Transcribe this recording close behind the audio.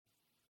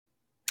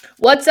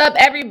What's up,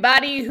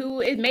 everybody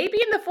who is maybe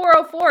in the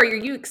 404? Are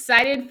you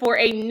excited for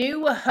a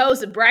new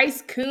host?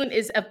 Bryce Koon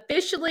is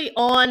officially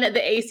on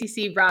the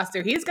ACC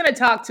roster. He's going to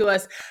talk to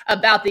us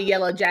about the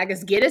Yellow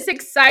Jackets, get us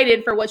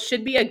excited for what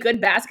should be a good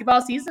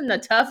basketball season, a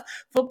tough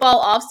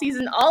football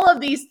offseason. All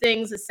of these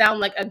things sound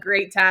like a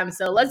great time.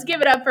 So let's give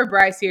it up for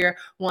Bryce here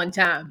one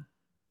time.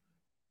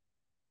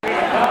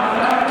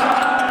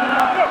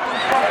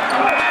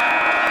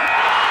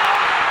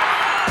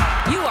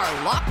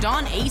 Locked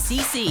On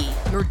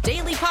ACC, your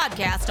daily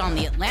podcast on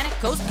the Atlantic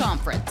Coast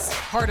Conference.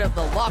 Part of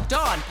the Locked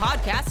On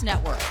Podcast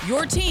Network,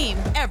 your team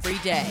every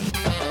day.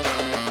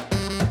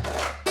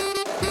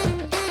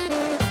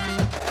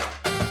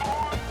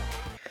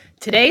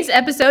 Today's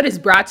episode is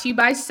brought to you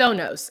by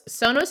Sonos.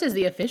 Sonos is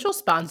the official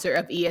sponsor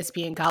of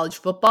ESPN College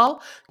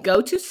Football.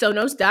 Go to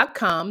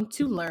Sonos.com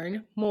to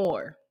learn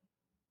more.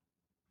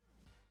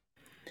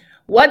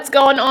 What's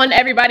going on,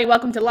 everybody?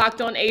 Welcome to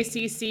Locked On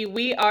ACC.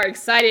 We are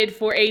excited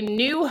for a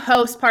new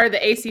host, part of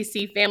the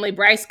ACC family.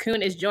 Bryce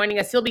Koon is joining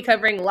us. He'll be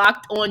covering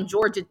Locked On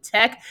Georgia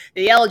Tech.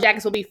 The Yellow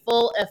Jackets will be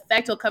full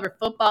effect. He'll cover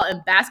football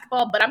and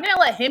basketball, but I'm going to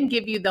let him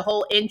give you the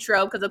whole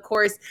intro because, of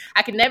course,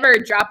 I can never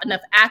drop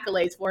enough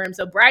accolades for him.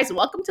 So, Bryce,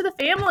 welcome to the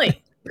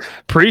family.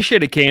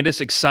 Appreciate it, Candace.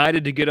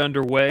 Excited to get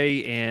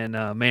underway. And,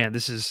 man,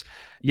 this is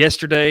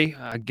yesterday,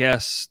 I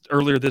guess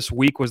earlier this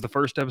week was the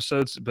first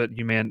episodes, but I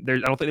don't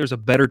think there's a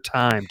better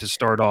time to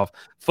start off.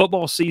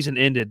 Football season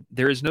ended.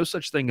 There is no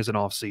such thing as an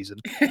off season.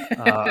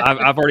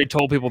 I've already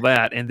told people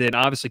that. And then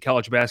obviously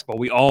college basketball,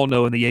 we all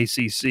know in the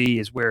ACC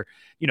is where,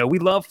 we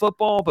love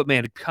football, but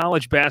man,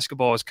 college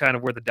basketball is kind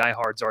of where the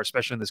diehards are,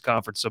 especially in this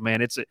conference. So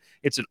man, it's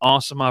an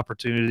awesome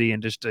opportunity,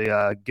 and just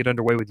to get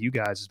underway with you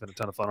guys has been a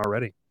ton of fun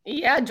already.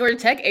 Yeah, Georgia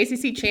Tech,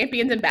 ACC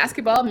champions in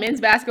basketball,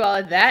 men's basketball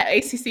at that.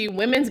 ACC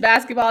women's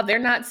basketball, they're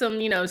not some,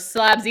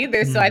 slobs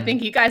either. So I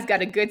think you guys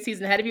got a good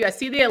season ahead of you. I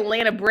see the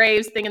Atlanta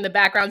Braves thing in the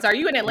background. So are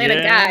you an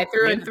Atlanta guy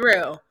through and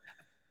through?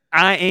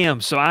 I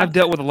am. So I've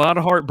dealt with a lot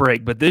of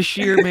heartbreak, but this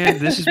year, man,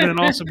 this has been an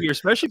awesome year,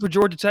 especially for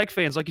Georgia Tech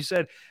fans. Like you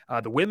said,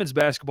 the women's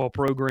basketball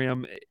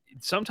program,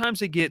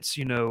 sometimes it gets,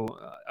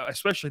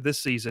 especially this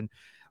season,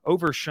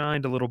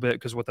 overshined a little bit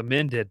because what the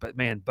men did. But,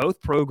 man,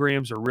 both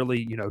programs are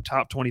really,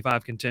 top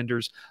 25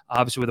 contenders,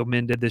 obviously what the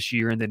men did this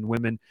year, and then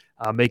women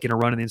making a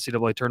run in the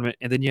NCAA tournament.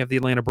 And then you have the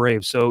Atlanta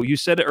Braves. So you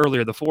said it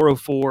earlier, the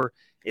 404,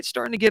 it's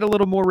starting to get a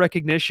little more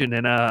recognition,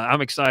 and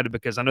I'm excited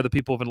because I know the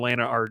people of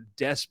Atlanta are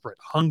desperate,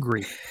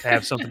 hungry to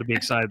have something to be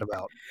excited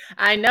about.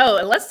 I know.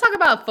 And let's talk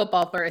about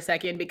football for a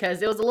second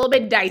because it was a little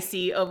bit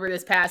dicey over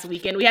this past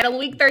weekend. We had a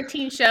Week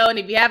 13 show, and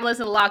if you haven't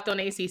listened to Locked On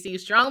ACC,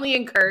 strongly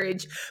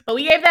encourage. But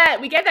we gave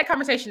that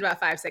conversation about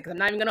 5 seconds. I'm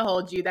not even going to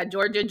hold you. That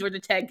Georgia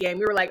Tech game,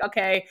 we were like,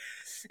 okay,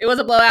 it was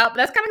a blowout, but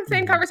that's kind of the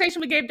same conversation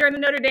we gave during the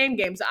Notre Dame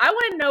game. So I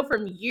want to know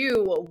from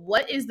you,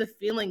 what is the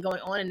feeling going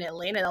on in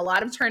Atlanta? A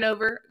lot of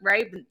turnover,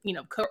 right?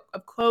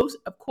 Of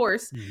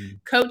course,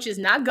 Coach is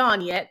not gone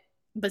yet,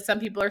 but some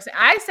people are saying,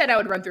 I said I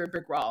would run through a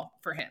brick wall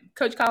for him.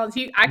 Coach Collins,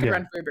 I could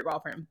run through a brick wall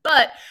for him.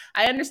 But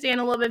I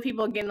understand a little bit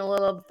people getting a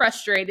little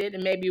frustrated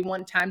and maybe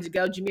want time to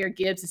go. Jahmyr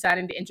Gibbs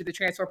deciding to enter the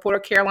transfer portal.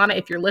 Carolina,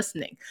 if you're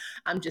listening,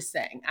 I'm just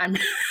saying, I'm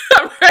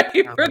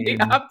ready for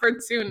the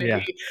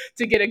opportunity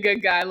to get a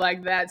good guy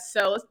like that.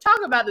 So let's talk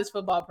about this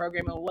football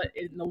program and what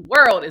in the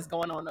world is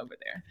going on over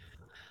there.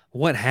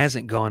 What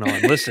hasn't gone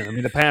on?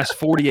 Listen, the past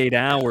 48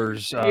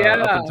 hours up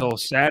until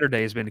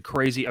Saturday has been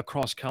crazy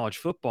across college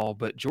football,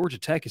 but Georgia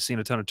Tech has seen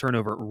a ton of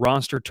turnover,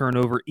 roster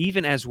turnover.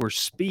 Even as we're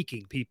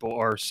speaking, people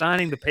are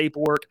signing the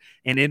paperwork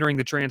and entering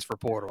the transfer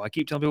portal. I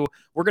keep telling people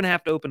we're going to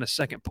have to open a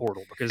second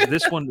portal because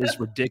this one is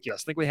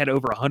ridiculous. I think we had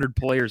over 100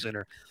 players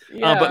enter.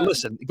 But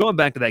listen, going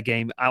back to that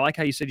game, I like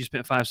how you said you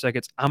spent 5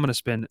 seconds. I'm going to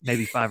spend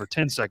maybe 5 or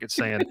 10 seconds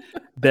saying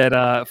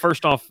that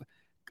first off,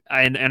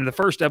 and the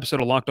first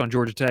episode of Locked On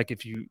Georgia Tech,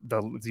 if you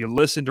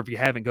listened or if you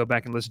haven't, go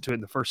back and listen to it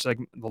in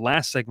the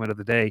last segment of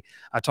the day.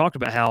 I talked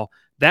about how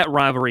that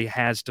rivalry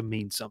has to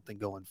mean something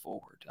going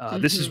forward.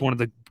 This is one of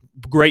the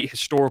great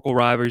historical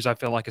rivalries, I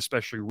feel like,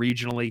 especially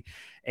regionally.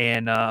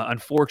 And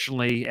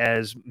unfortunately,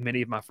 as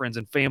many of my friends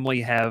and family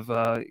have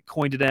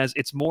coined it as,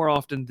 it's more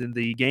often than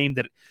the game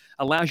that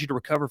allows you to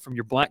recover from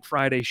your Black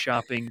Friday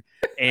shopping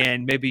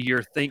and maybe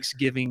your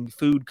Thanksgiving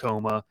food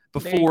coma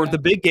before the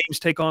big games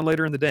take on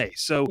later in the day.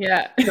 So,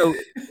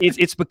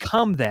 it's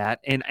become that,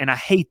 and I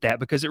hate that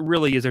because it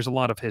really is. There's a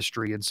lot of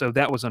history, and so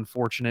that was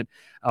unfortunate,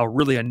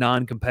 really a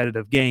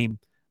non-competitive game,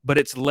 but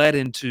it's led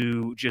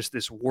into just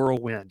this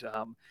whirlwind.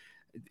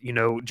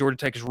 Georgia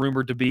Tech is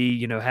rumored to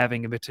be,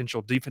 having a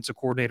potential defensive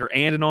coordinator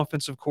and an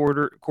offensive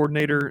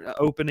coordinator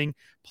opening,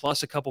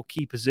 plus a couple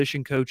key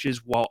position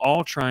coaches, while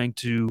all trying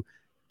to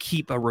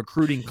keep a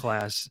recruiting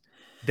class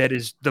that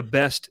is the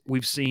best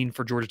we've seen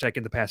for Georgia Tech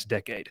in the past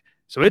decade.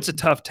 So it's a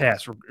tough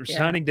task.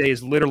 Signing day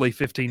is literally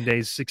 15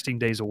 days, 16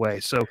 days away.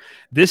 So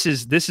this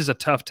is a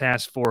tough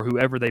task for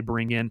whoever they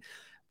bring in.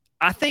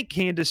 I think,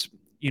 Candace,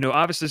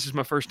 obviously this is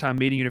my first time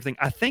meeting you and everything.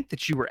 I think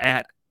that you were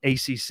at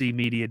ACC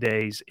Media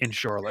Days in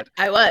Charlotte.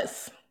 I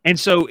was. And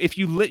so if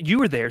you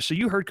were there, so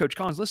you heard Coach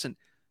Collins. Listen,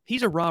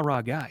 he's a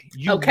rah-rah guy.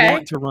 You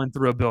want to run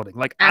through a building.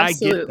 Like,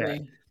 absolutely. I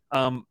get that.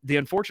 The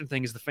unfortunate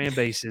thing is the fan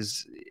base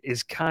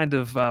is kind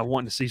of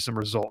wanting to see some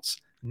results.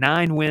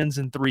 9 wins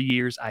in 3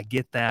 years, I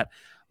get that.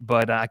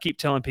 But I keep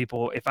telling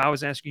people, if I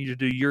was asking you to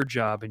do your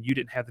job and you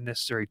didn't have the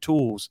necessary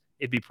tools,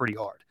 it'd be pretty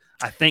hard.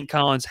 I think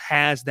Collins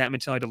has that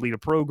mentality to lead a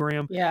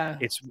program. Yeah.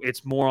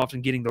 It's more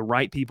often getting the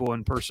right people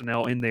and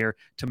personnel in there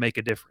to make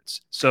a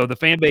difference. So the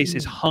fan base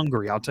is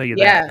hungry, I'll tell you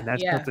that.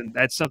 And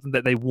that's something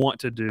that they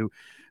want to do.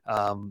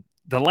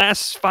 The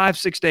last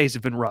 5-6 days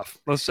have been rough.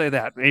 Let's say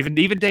that. Even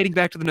dating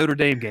back to the Notre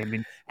Dame game. I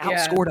mean,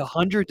 outscored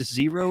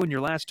 100-0 in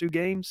your last 2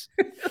 games.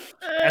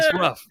 That's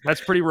rough. That's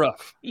pretty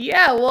rough.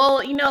 Yeah, well,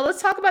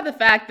 let's talk about the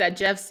fact that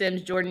Jeff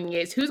Sims, Jordan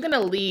Yates, who's going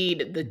to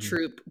lead the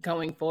troop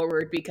going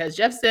forward? Because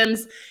Jeff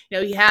Sims,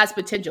 he has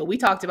potential. We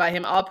talked about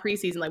him all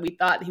preseason. Like, we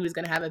thought he was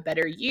going to have a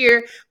better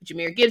year with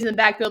Jahmyr Gibbs in the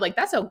backfield. Like,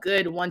 that's a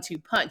good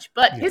 1-2 punch.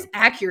 But his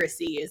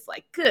accuracy is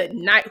like, good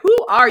night.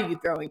 Who are you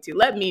throwing to?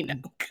 Let me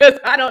know, because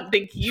I don't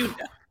think you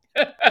know.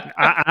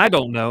 I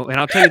don't know. And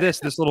I'll tell you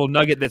this little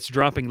nugget that's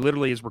dropping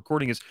literally as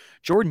recording is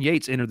Jordan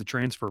Yates entered the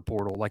transfer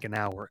portal like an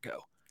hour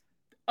ago.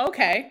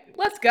 Okay,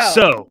 let's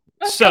go.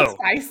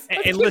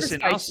 And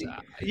listen,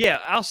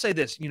 I'll say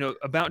this,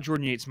 about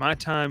Jordan Yates, my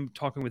time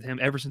talking with him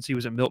ever since he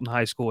was at Milton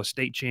High School, a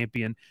state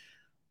champion,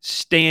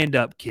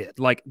 stand-up kid,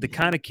 like the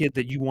kind of kid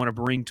that you want to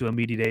bring to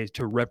Immediate A's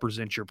to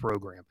represent your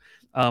program.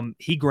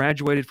 He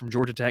graduated from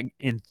Georgia Tech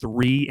in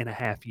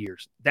 3.5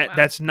 years.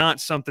 That's not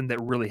something that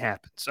really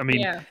happens. I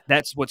mean,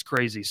 that's what's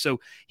crazy. So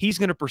he's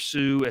going to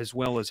pursue, as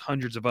well as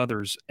hundreds of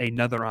others,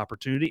 another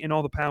opportunity, and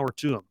all the power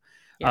to him.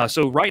 Yeah.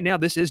 So right now,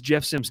 this is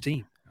Jeff Sims'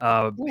 team.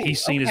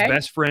 He's seen his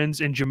best friends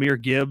in Jahmyr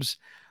Gibbs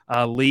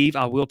leave.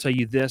 I will tell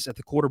you this, at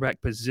the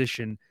quarterback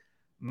position,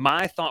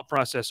 my thought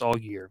process all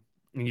year,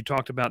 and you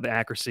talked about the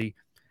accuracy,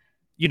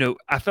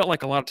 I felt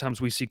like a lot of times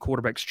we see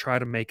quarterbacks try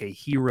to make a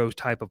hero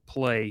type of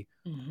play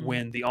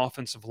when the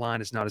offensive line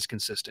is not as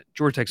consistent.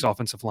 Georgia Tech's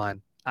offensive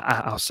line,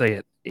 I'll say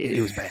it,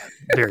 it was bad,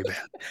 very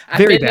bad.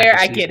 Very bad there,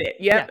 I get it.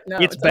 Yep. Yeah,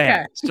 no, it's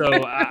bad. Okay.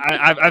 So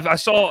I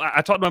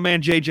talked to my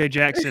man JJ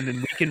Jackson,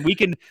 and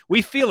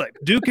we feel it.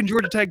 Duke and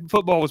Georgia Tech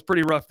football was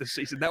pretty rough this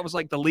season. That was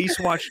like the least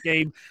watched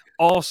game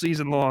all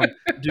season long,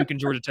 Duke and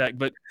Georgia Tech.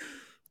 But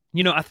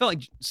I felt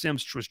like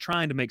Sims was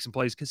trying to make some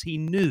plays because he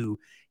knew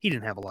he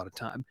didn't have a lot of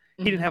time.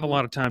 He didn't have a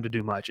lot of time to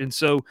do much. And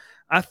so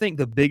I think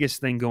the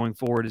biggest thing going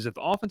forward is if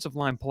the offensive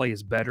line play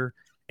is better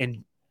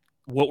and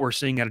what we're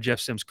seeing out of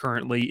Jeff Sims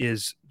currently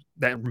is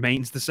that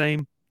remains the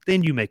same,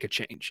 then you make a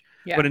change.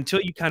 Yeah. But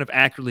until you kind of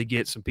accurately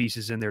get some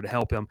pieces in there to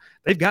help him,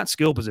 they've got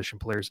skill position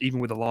players, even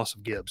with the loss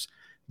of Gibbs.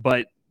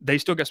 But they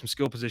still got some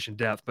skill position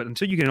depth. But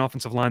until you get an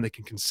offensive line that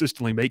can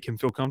consistently make him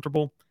feel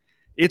comfortable,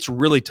 it's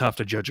really tough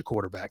to judge a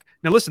quarterback.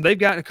 Now, listen, they've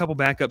got a couple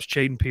backups.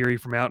 Chaden Peary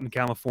from out in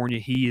California,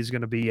 he is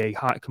going to be a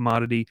hot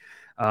commodity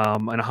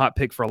and a hot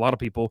pick for a lot of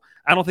people.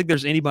 I don't think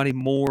there's anybody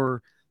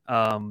more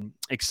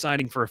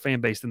exciting for a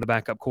fan base than the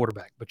backup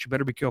quarterback, but you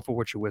better be careful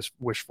what you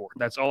wish for.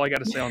 That's all I got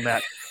to say on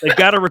that. They've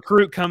got a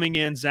recruit coming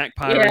in, Zach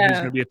Pyron, who's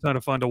going to be a ton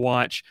of fun to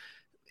watch.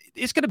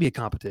 It's going to be a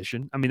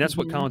competition. I mean, that's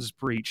what Collins has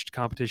preached.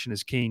 Competition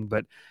is king.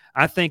 But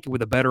I think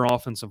with a better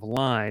offensive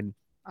line,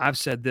 I've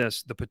said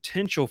this, the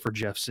potential for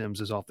Jeff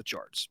Sims is off the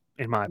charts,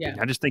 in my opinion.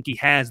 I just think he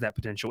has that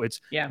potential.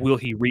 Will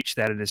he reach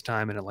that in his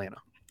time in Atlanta?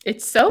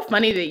 It's so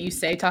funny that you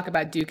talk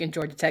about Duke and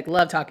Georgia Tech.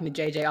 Love talking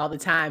to JJ all the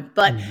time.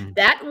 But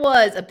that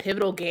was a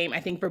pivotal game, I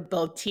think, for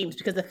both teams,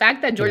 because the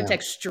fact that Georgia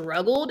Tech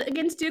struggled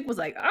against Duke was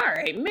like, all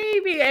right,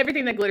 maybe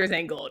everything that glitters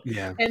ain't gold.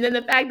 Yeah. And then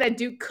the fact that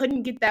Duke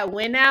couldn't get that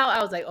win out,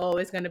 I was like, oh,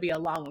 it's going to be a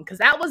long one, because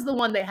that was the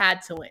one they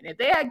had to win. If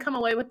they had come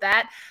away with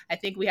that, I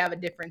think we have a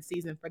different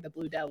season for the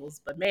Blue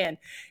Devils. But, man,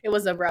 it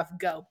was a rough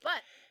go.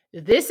 But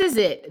this is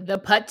it, the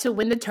putt to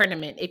win the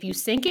tournament. If you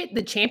sink it,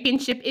 the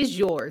championship is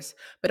yours.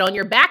 But on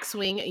your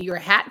backswing, your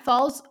hat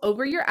falls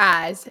over your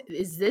eyes.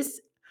 Is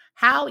this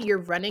how you're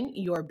running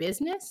your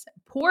business?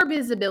 Poor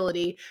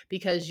visibility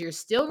because you're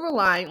still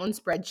relying on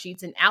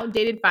spreadsheets and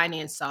outdated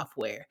finance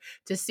software.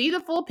 To see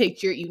the full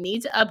picture, you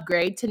need to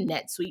upgrade to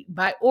NetSuite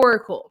by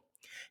Oracle.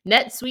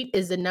 NetSuite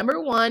is the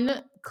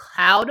 #1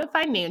 cloud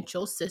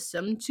financial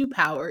system to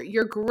power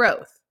your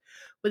growth.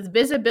 With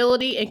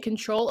visibility and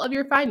control of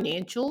your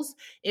financials,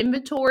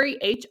 inventory,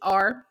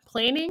 HR,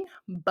 planning,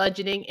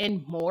 budgeting,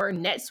 and more,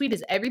 NetSuite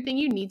is everything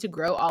you need to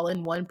grow all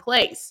in one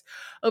place.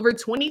 Over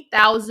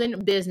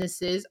 20,000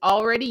 businesses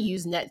already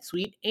use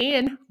NetSuite,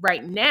 and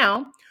right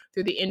now,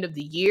 through the end of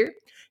the year,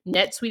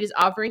 NetSuite is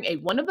offering a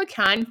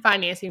one-of-a-kind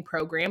financing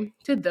program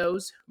to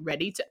those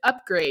ready to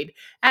upgrade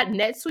at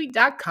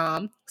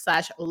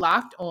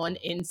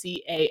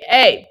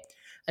netsuite.com/lockedonncaa.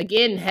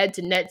 Again, head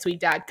to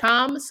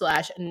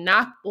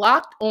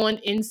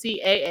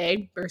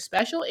netsuite.com/lockedonncaa for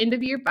special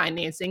end-of-year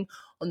financing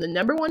on the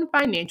 #1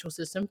 financial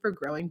system for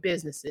growing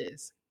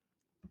businesses.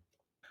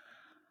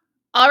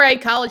 All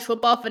right, college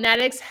football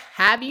fanatics,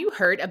 have you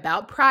heard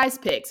about Prize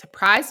Picks?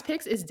 Prize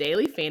Picks is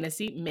daily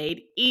fantasy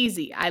made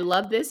easy. I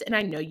love this, and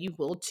I know you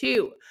will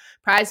too.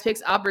 Prize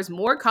Picks offers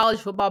more college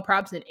football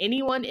props than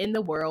anyone in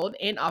the world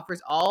and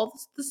offers all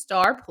the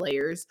star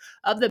players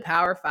of the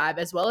Power Five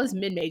as well as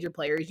mid major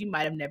players you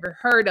might have never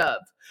heard of.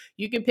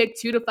 You can pick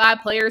 2 to 5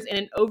 players and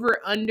an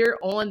over under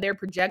on their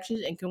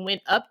projections and can win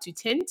up to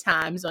 10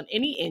 times on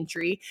any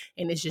entry,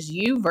 and it's just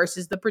you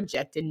versus the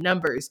projected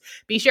numbers.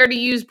 Be sure to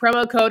use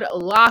promo code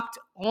LOCKED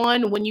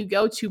on when you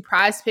go to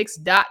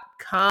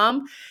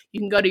prizepicks.com. You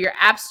can go to your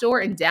app store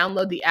and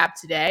download the app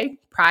today.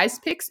 Prize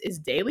Picks is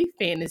daily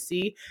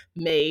fantasy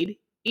made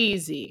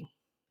easy.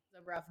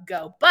 A rough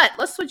go, but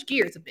let's switch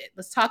gears a bit.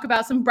 Let's talk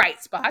about some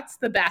bright spots.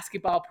 The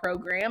basketball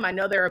program. I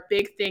know there are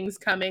big things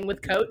coming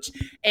with Coach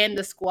and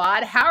the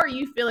squad. How are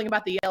you feeling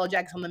about the Yellow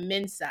Jackets on the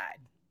men's side?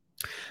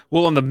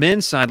 Well, on the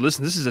men's side,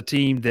 listen, this is a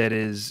team that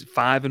is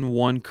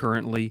 5-1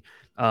 currently.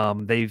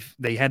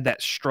 They had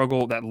that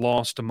struggle, that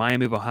loss to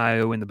Miami of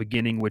Ohio in the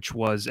beginning, which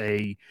was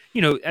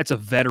that's a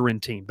veteran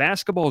team.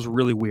 Basketball is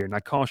really weird, and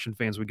I caution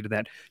fans when we get to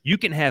that. You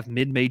can have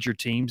mid-major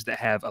teams that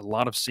have a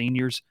lot of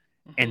seniors,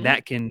 and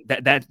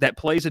that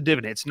plays a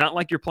dividend. It's not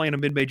like you're playing a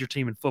mid-major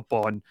team in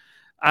football, and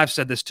I've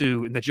said this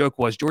too, and the joke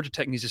was Georgia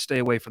Tech needs to stay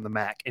away from the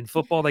MAC. In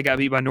football, they got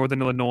beat by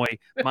Northern Illinois.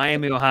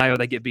 Miami, Ohio,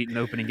 they get beat in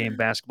opening game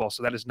basketball,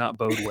 so that does not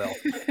bode well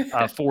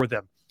for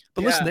them.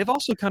 But listen, they've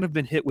also kind of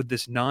been hit with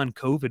this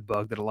non-COVID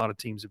bug that a lot of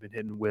teams have been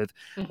hitting with.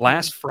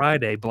 Last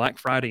Friday, Black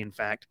Friday, in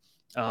fact,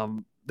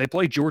 they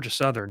played Georgia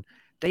Southern.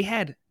 They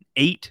had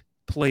 8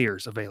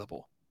 players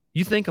available.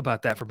 You think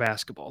about that for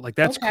basketball. Like,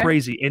 that's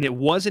crazy. And it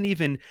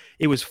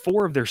was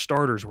 4 of their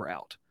starters were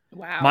out.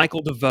 Wow.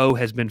 Michael DeVoe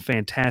has been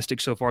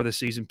fantastic so far this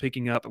season,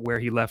 picking up where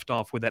he left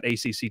off with that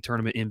ACC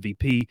tournament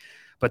MVP.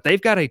 But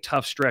they've got a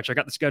tough stretch. I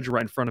got the schedule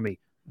right in front of me.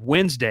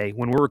 Wednesday,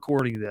 when we're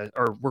recording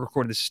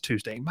this is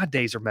Tuesday. My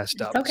days are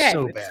messed up. Okay.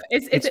 So bad.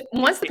 It's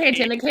once the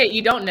pandemic hit,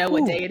 you don't know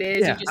what day it is.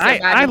 Yeah. You just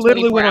I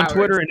literally went on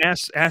Twitter and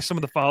asked some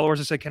of the followers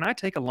and said, can I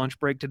take a lunch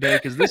break today?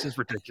 Because this is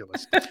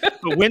ridiculous.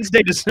 But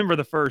Wednesday, December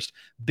the 1st,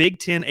 Big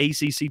Ten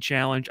ACC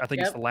Challenge. I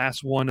think it's the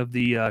last one of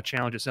the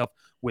challenge itself.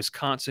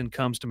 Wisconsin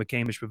comes to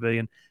McCamish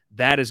Pavilion.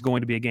 That is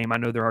going to be a game. I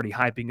know they're already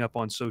hyping up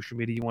on social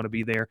media. You want to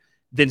be there.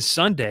 Then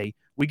Sunday,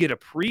 we get a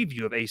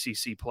preview of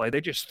ACC play. They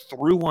just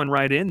threw one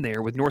right in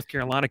there with North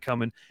Carolina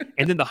coming.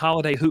 And then the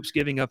Holiday Hoops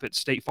giving up at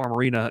State Farm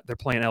Arena, they're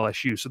playing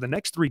LSU. So the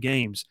next 3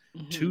 games,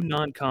 2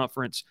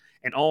 non-conference,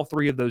 and all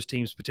 3 of those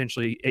teams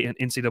potentially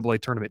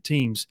NCAA tournament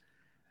teams.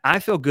 I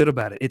feel good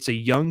about it. It's a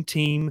young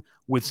team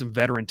with some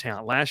veteran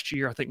talent. Last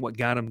year, I think what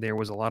got them there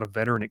was a lot of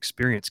veteran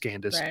experience,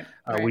 Candace.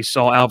 Right. We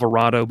saw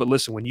Alvarado. But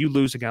listen, when you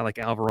lose a guy like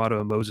Alvarado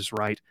and Moses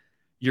Wright,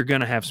 you're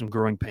going to have some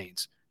growing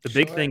pains. The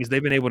big thing is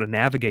they've been able to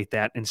navigate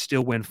that and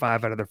still win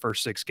 5 out of their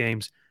first 6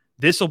 games.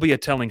 This will be a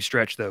telling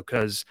stretch, though,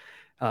 because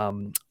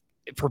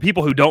for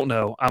people who don't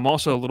know, I'm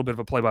also a little bit of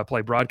a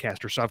play-by-play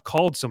broadcaster, so I've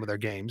called some of their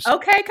games.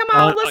 Okay, come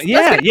on. Let's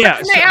get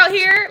out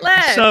here.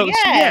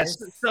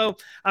 So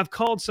I've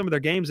called some of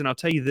their games, and I'll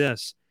tell you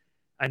this.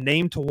 A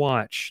name to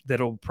watch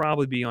that'll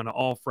probably be on an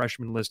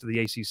all-freshman list of the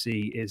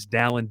ACC is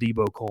Dallin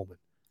Debo Coleman.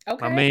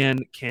 Okay. My man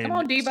can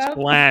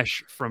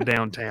splash from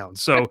downtown.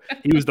 So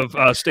he was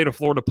the State of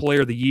Florida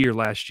Player of the Year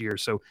last year.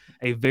 So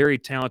a very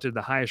talented,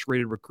 the highest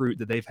rated recruit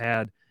that they've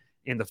had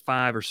in the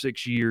 5 or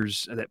 6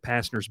 years that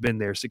Pastner's been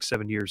there, 6,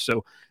 7 years.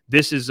 So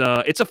this is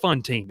it's a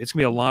fun team. It's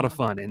gonna be a lot of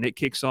fun, and it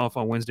kicks off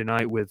on Wednesday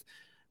night with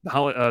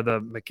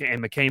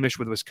McCamish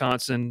with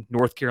Wisconsin,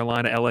 North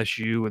Carolina,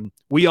 LSU, and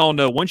we all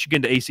know once you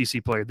get into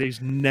ACC play, there's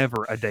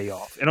never a day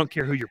off. I don't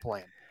care who you're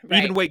playing.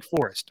 Right. Even Wake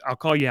Forest, I'll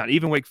call you out.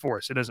 Even Wake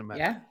Forest, it doesn't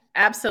matter. Yeah,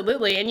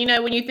 absolutely.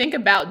 And, when you think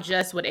about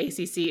just what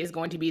ACC is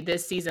going to be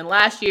this season,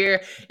 last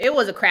year, it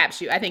was a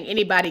crapshoot. I think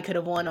anybody could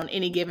have won on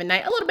any given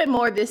night. A little bit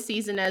more this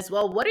season as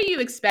well. What are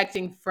you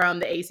expecting from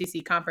the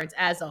ACC conference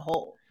as a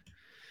whole?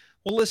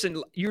 Well,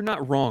 listen, you're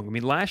not wrong. I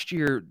mean, last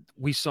year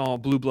we saw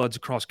blue bloods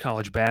across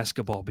college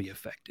basketball be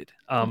affected.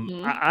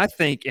 I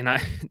think, and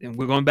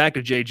we're going back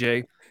to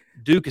JJ,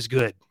 Duke is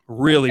good,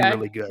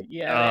 really good.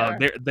 Yeah,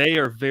 they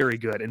are very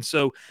good. And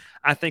so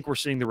I think we're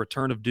seeing the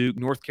return of Duke.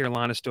 North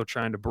Carolina is still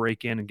trying to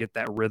break in and get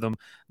that rhythm.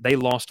 They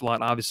lost a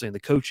lot, obviously, on the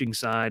coaching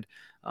side.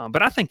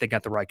 But I think they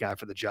got the right guy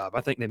for the job.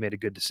 I think they made a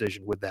good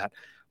decision with that.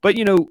 But,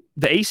 the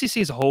ACC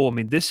as a whole, I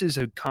mean, this is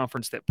a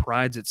conference that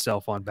prides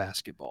itself on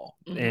basketball.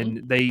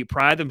 And they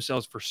pride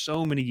themselves for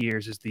so many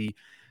years as the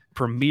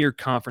premier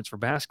conference for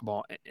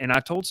basketball. And I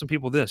told some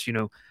people this,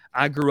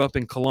 I grew up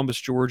in Columbus,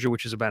 Georgia,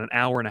 which is about an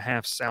hour and a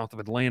half south of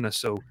Atlanta.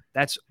 So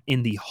that's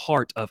in the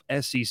heart of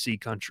SEC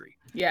country.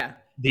 Yeah.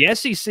 The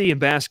SEC in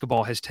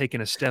basketball has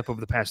taken a step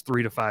over the past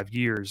 3 to 5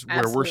 years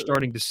where we're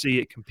starting to see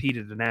it compete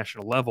at a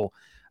national level.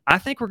 I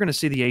think we're going to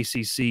see the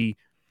ACC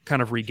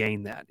kind of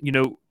regain that.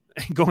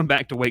 Going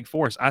back to Wake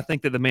Forest, I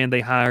think that the man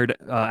they hired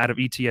out of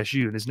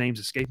ETSU, and his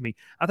name's escaped me,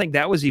 I think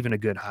that was even a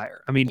good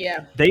hire. I mean,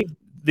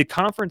 the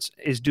conference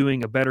is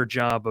doing a better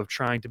job of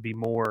trying to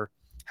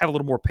have a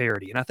little more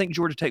parity. And I think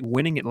Georgia Tech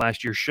winning it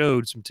last year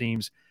showed some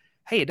teams,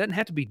 hey, it doesn't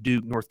have to be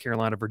Duke, North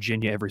Carolina,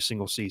 Virginia every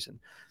single season.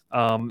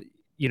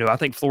 I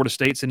think Florida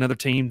State's another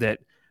team that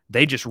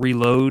they just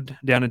reload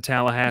down in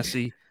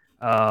Tallahassee.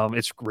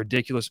 It's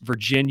ridiculous.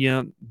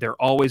 Virginia,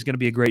 they're always going to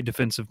be a great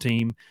defensive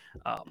team.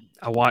 I know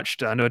a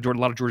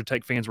lot of Georgia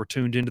Tech fans were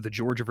tuned into the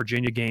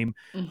Georgia-Virginia game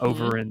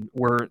over and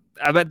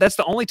I bet that's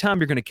the only time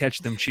you're going to catch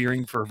them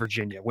cheering for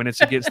Virginia, when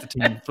it's against the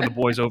team for the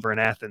boys over in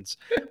Athens.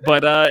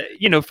 But,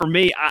 for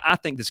me, I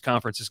think this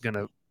conference is going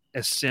to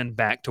ascend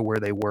back to where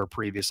they were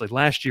previously.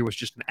 Last year was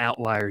just an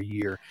outlier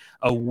year,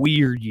 a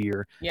weird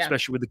year,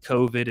 especially with the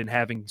COVID and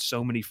having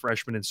so many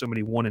freshmen and so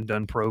many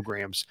one-and-done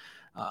programs.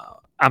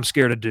 I'm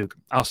scared of Duke.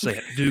 I'll say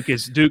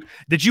it. Duke.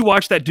 Did you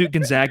watch that Duke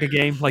Gonzaga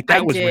game? Like,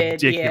 that was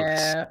ridiculous.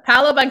 Yeah.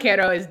 Paolo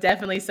Banchero is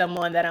definitely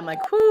someone that I'm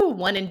like, whoo,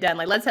 one and done.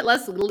 Like, let's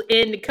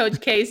end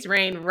Coach K's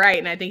reign right.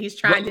 And I think he's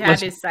trying to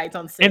have his sights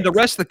on 6. And the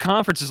rest of the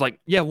conference is like,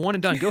 yeah, one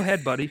and done. Go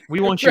ahead, buddy.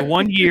 We want you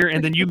 1 year,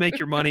 and then you make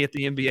your money at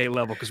the NBA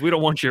level, because we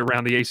don't want you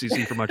around the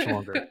ACC for much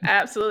longer.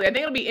 Absolutely. I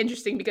think it'll be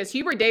interesting because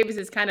Hubert Davis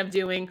is kind of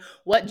doing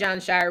what Jon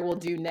Scheyer will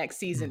do next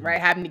season, right?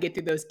 Having to get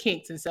through those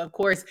kinks. And so, of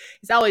course,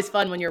 it's always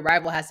fun when your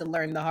rival has to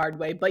learn the hard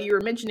way. But you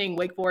were mentioning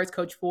Wake Forest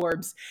Coach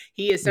Forbes.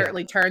 He has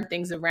certainly turned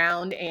things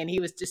around, and he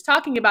was just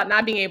talking about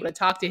not being able to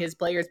talk to his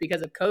players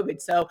because of COVID.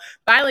 So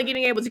finally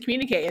getting able to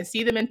communicate and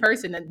see them in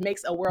person, that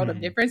makes a world of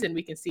difference, and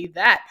we can see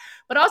that.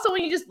 But also,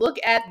 when you just look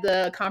at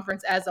the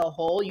conference as a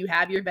whole, you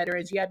have your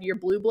veterans, you have your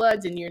blue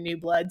bloods and your new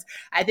bloods.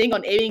 I think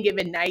on any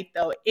given night,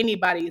 though,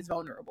 anybody is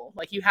vulnerable.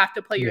 Like, you have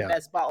to play your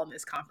best ball in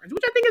this conference,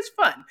 which I think is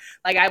fun.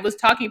 Like, I was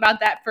talking about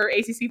that for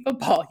ACC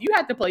football. You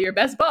have to play your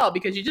best ball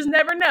because you just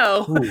never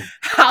know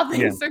how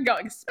things are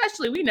going.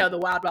 Especially, we know the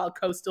Wild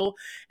Coastal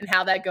and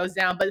how that goes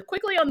down. But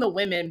quickly on the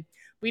women,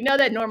 we know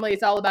that normally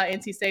it's all about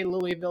NC State,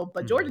 Louisville,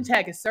 but Georgia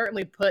Tech has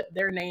certainly put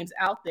their names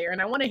out there.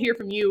 And I want to hear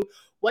from you.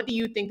 What do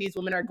you think these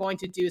women are going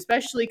to do,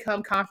 especially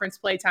come conference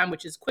play time,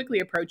 which is quickly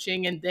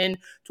approaching, and then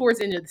towards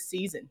the end of the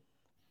season?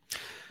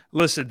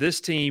 Listen, this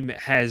team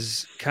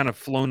has kind of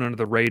flown under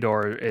the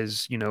radar,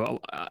 as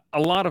a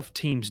lot of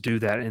teams do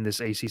that in this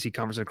ACC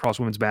conference and across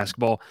women's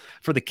basketball.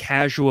 For the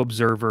casual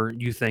observer,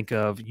 you think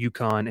of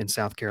UConn and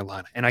South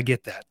Carolina, and I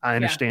get that. I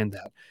understand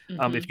that.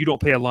 If you don't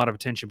pay a lot of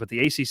attention, but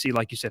the ACC,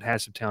 like you said,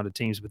 has some talented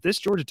teams. But this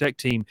Georgia Tech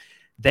team,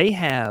 they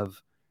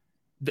have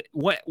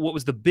what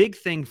was the big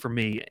thing for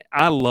me?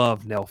 I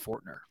love Nell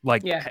Fortner.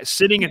 Like,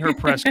 sitting in her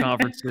press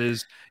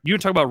conferences, you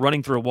talk about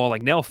running through a wall.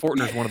 Like, Nell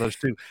Fortner is one of those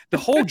too. The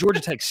whole Georgia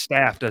Tech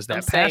staff does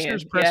that.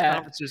 Pastner's press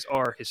conferences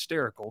are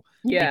hysterical.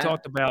 He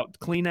talked about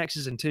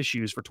Kleenexes and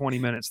tissues for 20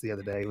 minutes the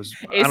other day. Is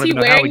he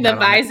wearing the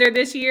visor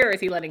this year, or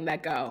is he letting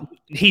that go?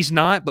 He's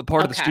not, but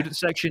part of the student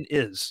section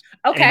is.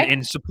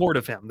 In support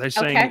of him. They're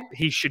saying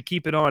he should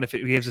keep it on if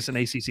it gives us an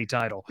ACC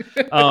title.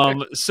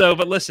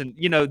 But listen,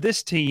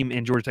 this team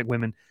in Georgia Tech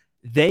women,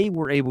 they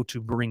were able to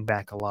bring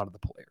back a lot of the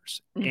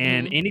players.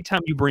 And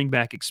anytime you bring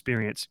back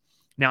experience,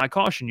 now I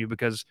caution you,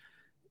 because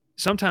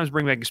sometimes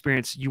bring back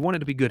experience, you want it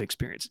to be good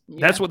experience.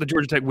 That's what the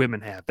Georgia Tech women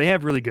have. They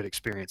have really good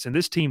experience, and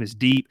this team is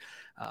deep.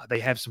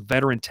 They have some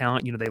veteran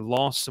talent. They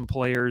lost some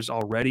players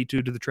already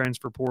due to the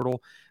transfer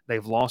portal.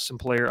 They've lost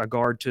a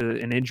guard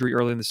to an injury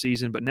early in the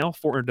season, but Nell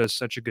Fortner does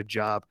such a good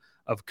job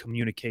of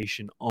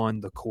communication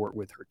on the court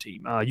with her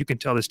team. You can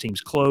tell this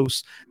team's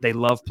close. They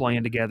love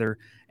playing together.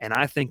 And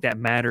I think that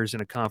matters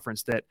in a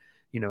conference that,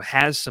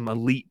 has some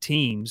elite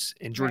teams,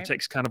 and Georgia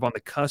Tech's kind of on the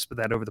cusp of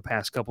that over the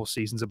past couple of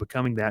seasons of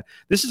becoming that.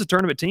 This is a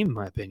tournament team, in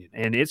my opinion,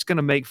 and it's going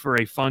to make for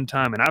a fun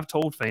time. And I've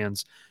told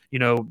fans,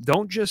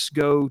 don't just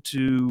go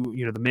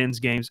to, the men's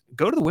games,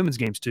 go to the women's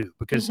games too,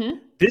 because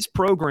this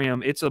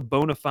program, it's a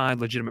bona fide,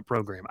 legitimate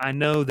program. I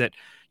know that,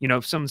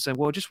 if someone said,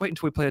 well, just wait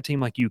until we play a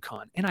team like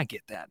UConn, and I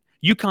get that.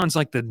 UConn's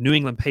like the New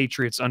England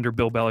Patriots under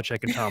Bill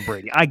Belichick and Tom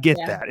Brady. I get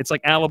that. It's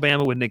like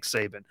Alabama with Nick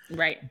Saban.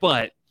 Right.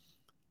 But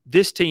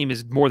this team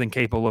is more than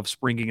capable of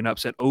springing an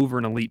upset over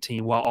an elite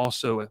team while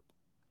also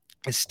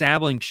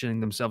establishing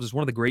themselves as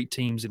one of the great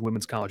teams in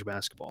women's college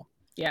basketball.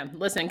 Yeah,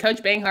 listen,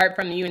 Coach Banghart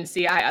from the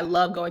UNC, I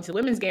love going to the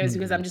women's games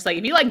because I'm just like,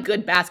 if you like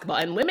good basketball,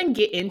 and women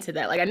get into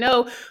that. Like, I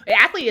know an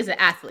athlete is an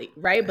athlete,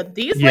 right? But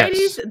these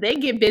ladies, they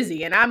get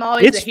busy, and I'm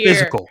always here.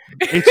 Physical.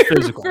 It's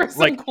physical. For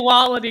some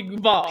quality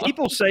ball.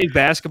 People say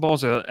basketball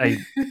is a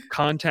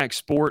contact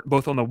sport,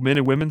 both on the men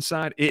and women's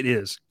side. It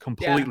is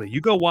completely. You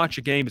go watch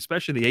a game,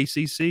 especially the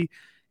ACC.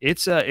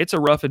 It's a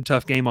rough and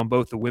tough game on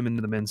both the women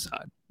and the men's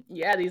side.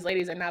 Yeah, these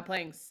ladies are not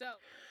playing so.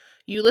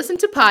 You listen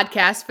to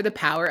podcasts for the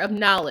power of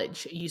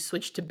knowledge. You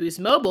switch to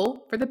Boost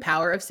Mobile for the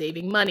power of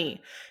saving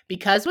money.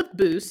 Because with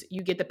Boost,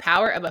 you get the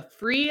power of a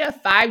free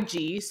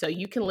 5G so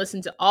you can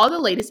listen to all the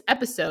latest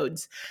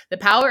episodes. The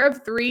power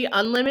of 3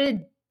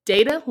 unlimited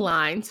data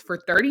lines for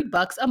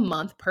 $30 a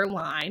month per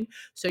line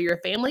so your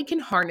family can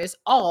harness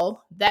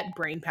all that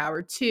brain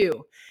power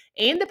too.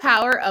 And the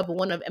power of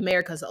one of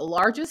America's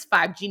largest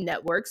 5G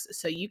networks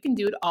so you can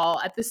do it all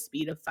at the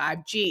speed of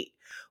 5G.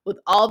 With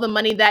all the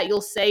money that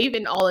you'll save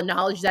and all the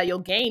knowledge that you'll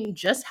gain,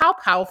 just how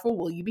powerful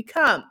will you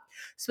become?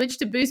 Switch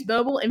to Boost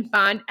Mobile and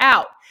find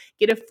out.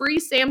 Get a free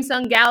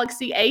Samsung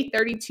Galaxy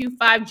A32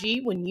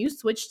 5G when you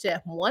switch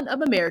to one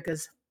of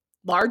America's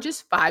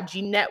largest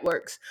 5G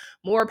networks.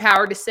 More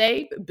power to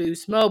save,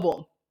 Boost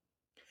Mobile.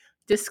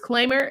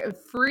 Disclaimer,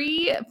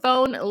 free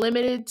phone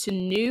limited to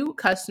new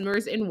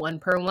customers and one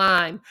per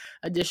line.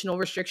 Additional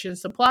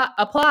restrictions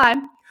apply.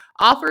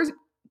 Offers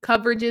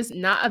coverages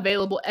not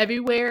available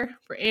everywhere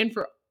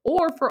for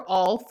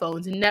all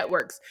phones and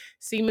networks.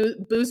 See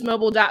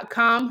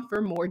boostmobile.com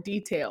for more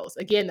details.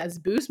 Again, that's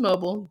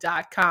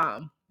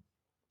boostmobile.com.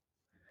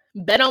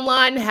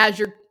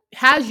 BetOnline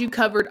has you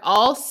covered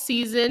all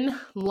season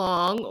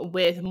long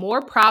with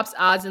more props,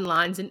 odds, and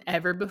lines than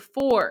ever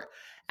before.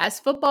 As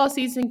football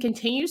season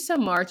continues to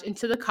march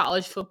into the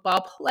college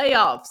football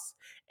playoffs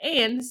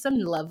and some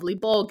lovely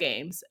bowl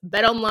games,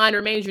 BetOnline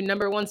remains your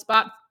number one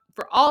spot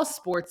for all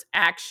sports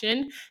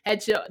action.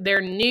 Head to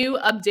their new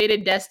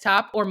updated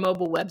desktop or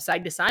mobile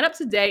website to sign up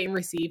today and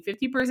receive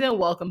 50%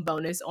 welcome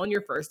bonus on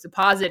your first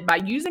deposit by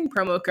using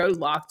promo code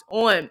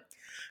LOCKEDON.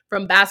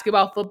 From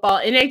basketball,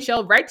 football,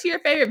 NHL, right to your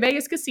favorite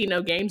Vegas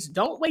casino games,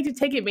 don't wait to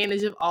take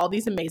advantage of all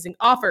these amazing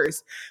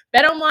offers.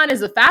 BetOnline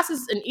is the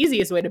fastest and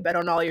easiest way to bet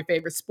on all your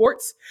favorite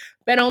sports.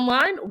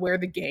 BetOnline, where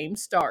the game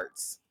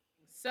starts.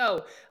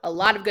 So, a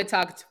lot of good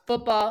talk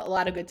football, a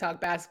lot of good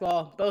talk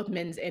basketball, both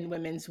men's and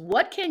women's.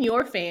 What can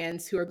your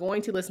fans who are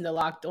going to listen to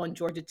Locked On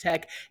Georgia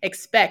Tech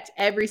expect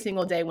every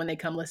single day when they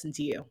come listen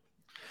to you?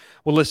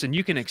 Well, listen,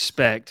 you can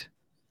expect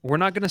we're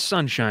not going to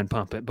sunshine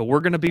pump it, but we're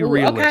going to be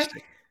realistic.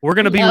 Okay. We're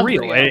going to be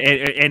real.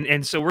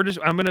 And so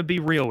I'm going to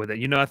be real with it.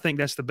 You know, I think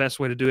that's the best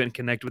way to do it and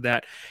connect with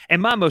that.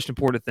 And my most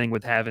important thing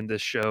with having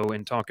this show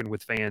and talking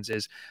with fans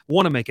is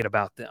want to make it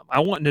about them.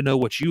 I want to know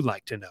what you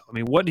like to know. I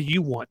mean, what do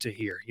you want to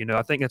hear? You know,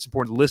 I think that's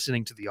important,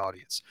 listening to the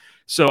audience.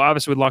 So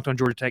obviously with Locked On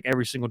Georgia Tech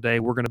every single day,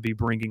 we're going to be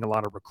bringing a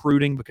lot of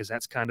recruiting because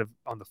that's kind of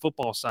on the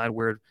football side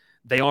where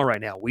they are right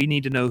now. We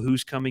need to know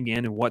who's coming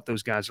in and what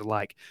those guys are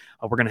like.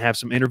 We're going to have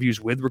some interviews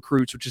with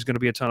recruits, which is going to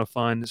be a ton of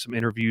fun, some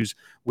interviews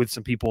with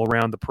some people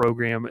around the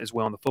program as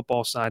well on the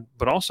football side,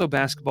 but also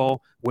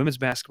basketball, women's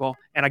basketball.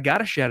 And I got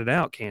to shout it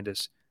out,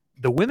 Candace.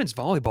 The women's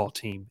volleyball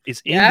team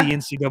is in the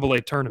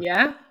NCAA tournament.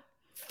 Yeah.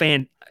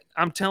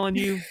 I'm telling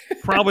you,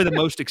 probably the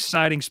most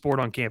exciting sport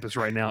on campus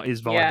right now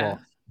is volleyball. Yeah.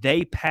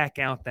 They pack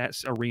out that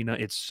arena.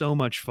 It's so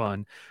much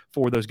fun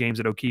for those games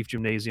at O'Keefe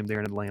Gymnasium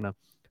there in Atlanta.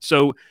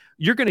 So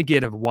you're going to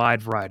get a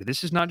wide variety.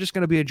 This is not just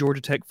going to be a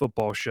Georgia Tech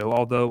football show,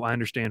 although I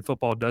understand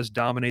football does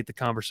dominate the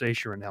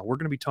conversation right now. We're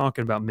going to be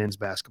talking about men's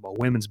basketball,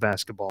 women's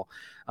basketball,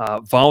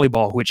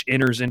 volleyball, which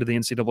enters into the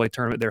NCAA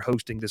tournament they're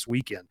hosting this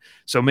weekend.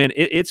 So, man,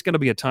 it's going to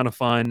be a ton of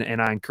fun,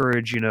 and I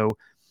encourage,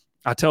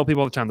 I tell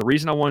people all the time, the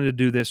reason I wanted to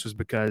do this was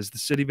because the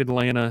city of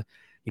Atlanta,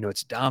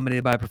 it's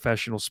dominated by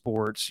professional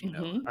sports.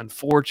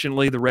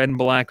 Unfortunately, the red and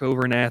black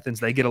over in Athens,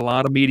 they get a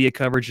lot of media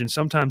coverage and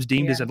sometimes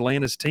deemed as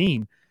Atlanta's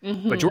team.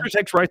 But Georgia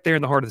Tech's right there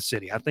in the heart of the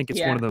city. I think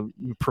it's one of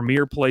the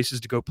premier places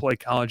to go play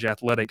college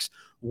athletics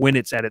when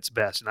it's at its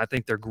best. And I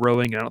think they're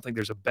growing, and I don't think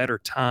there's a better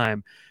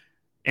time.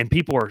 And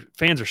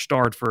fans are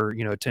starved for,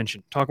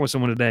 attention. Talking with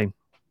someone today,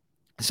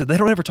 I said, they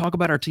don't ever talk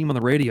about our team on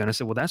the radio. And I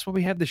said, well, that's why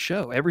we have this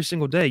show. Every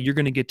single day, you're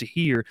going to get to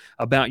hear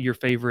about your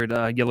favorite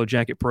Yellow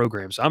Jacket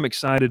program. So I'm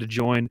excited to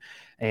join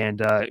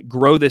and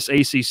grow this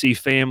ACC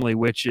family,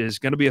 which is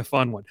going to be a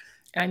fun one.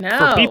 I know.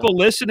 For people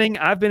listening,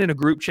 I've been in a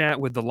group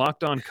chat with the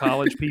Locked On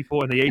College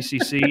people in the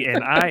ACC,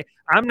 and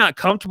I'm not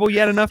comfortable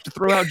yet enough to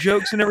throw out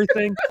jokes and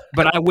everything,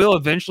 but I will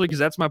eventually because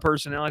that's my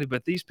personality.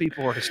 But these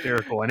people are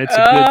hysterical, and it's a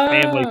good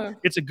family.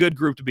 It's a good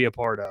group to be a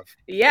part of.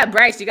 Yeah,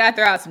 Bryce, you got to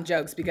throw out some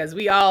jokes because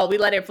we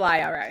let it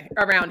fly all right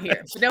around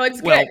here. But no, it's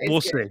good. Well,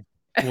 we'll see.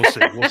 We'll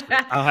see.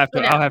 I'll have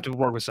to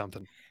work with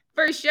something.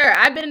 For sure.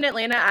 I've been in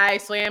Atlanta. I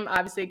swam,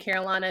 obviously,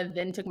 Carolina,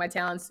 then took my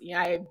talents.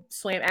 I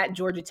swam at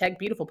Georgia Tech,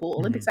 beautiful pool,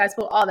 Olympic-sized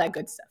pool, all that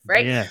good stuff,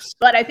 right? Yes.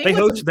 But I think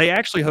they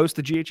actually host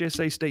the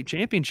GHSA state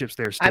championships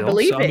there still. I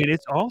believe it. I mean,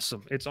 it's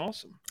awesome. It's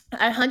awesome.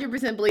 I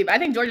 100% believe. I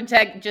think Georgia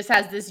Tech just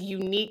has this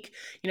unique,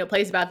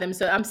 place about them.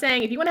 So I'm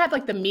saying if you want to have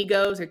like the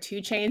Migos or 2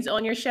 Chainz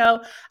on your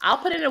show, I'll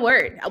put in a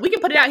word. We can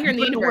put it out here in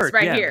the universe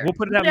here. We'll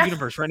put it out in the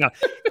universe right now.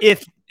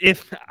 If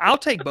I'll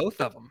take both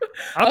of them.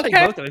 I'll take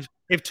both of them.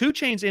 If 2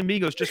 Chainz and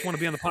Migos just want to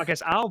be on the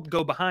podcast, I'll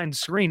go behind the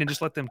screen and just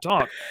let them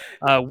talk.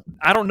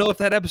 I don't know if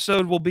that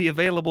episode will be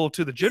available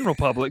to the general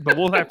public, but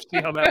we'll have to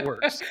see how that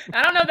works.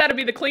 I don't know if that'll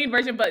be the clean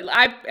version, but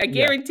I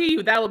guarantee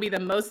you that will be the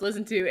most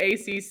listened to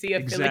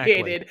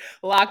ACC-affiliated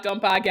Locked On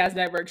Podcast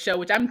Network show,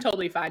 which I'm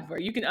totally fine for.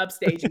 You can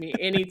upstage me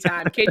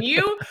anytime. Can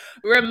you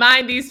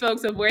remind these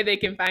folks of where they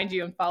can find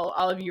you and follow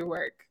all of your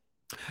work?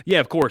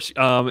 Yeah, of course.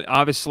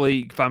 Obviously,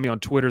 you can find me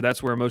on Twitter.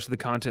 That's where most of the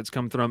content's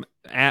come from.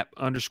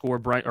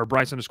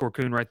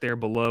 @Bryce_Coon right there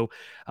below.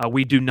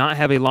 We do not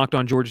have a Locked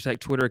On Georgia Tech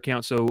Twitter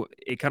account, so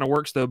it kind of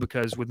works though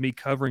because with me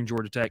covering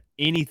Georgia Tech,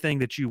 anything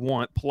that you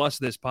want plus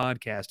this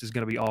podcast is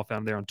going to be all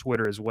found there on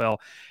Twitter as well.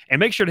 And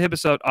make sure to hit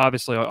us up,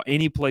 obviously,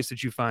 any place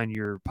that you find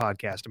your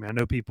podcast. I mean, I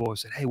know people have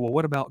said, "Hey, well,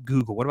 what about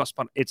Google? What about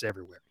Spotify?" It's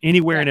everywhere,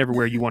 anywhere and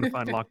everywhere you want to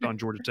find Locked On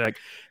Georgia Tech.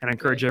 And I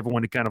encourage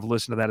everyone to kind of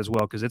listen to that as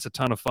well because it's a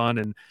ton of fun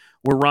and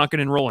we're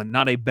rocking and rolling.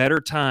 Not a better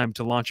time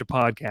to launch a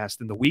podcast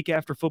than the week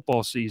after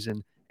football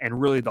season. And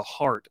really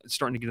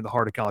starting to get to the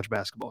heart of college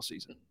basketball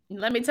season.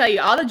 Let me tell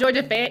you, all the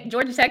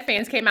Georgia Tech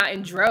fans came out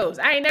in droves.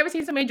 I ain't never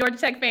seen so many Georgia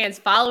Tech fans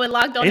following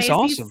Locked On ACC.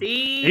 Awesome.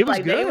 It was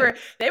like good.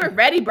 They were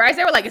ready, Bryce.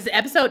 They were like, "Is the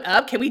episode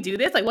up? Can we do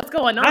this? Like, what's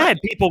going on?" I had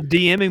people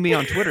DMing me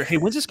on Twitter, "Hey,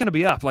 when's this going to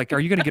be up? Like, are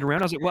you going to get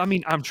around?" I was like, "Well, I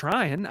mean, I'm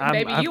trying.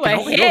 Maybe you a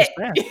hit.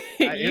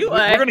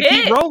 We're going to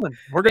keep rolling.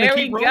 We're going to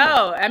keep rolling." There we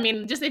go. I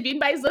mean, just if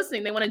anybody's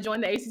listening, they want to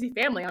join the ACC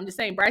family. I'm just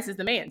saying, Bryce is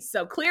the man.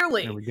 So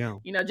clearly, there we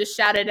go. Just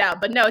shout it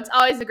out. But no, it's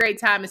always a great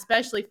time,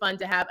 especially fun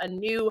to have a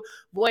new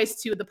voice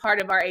to the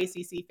part of our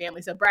ACC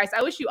family. So Bryce,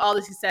 I wish you all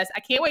the success. I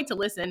can't wait to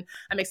listen.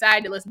 I'm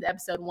excited to listen to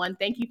episode 1.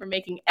 Thank you for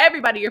making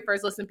everybody your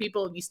first listen,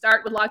 people. If you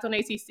start with Locked On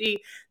ACC,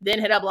 then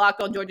hit up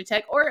Locked On Georgia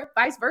Tech, or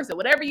vice versa.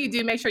 Whatever you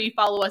do, make sure you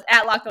follow us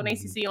at Locked On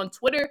ACC on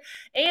Twitter.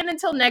 And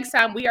until next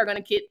time, we are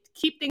going to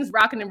keep things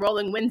rocking and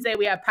rolling. Wednesday,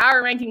 we have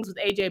Power Rankings with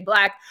AJ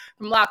Black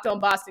from Locked On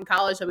Boston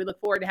College. So we look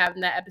forward to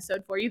having that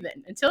episode for you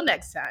then. Until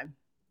next time.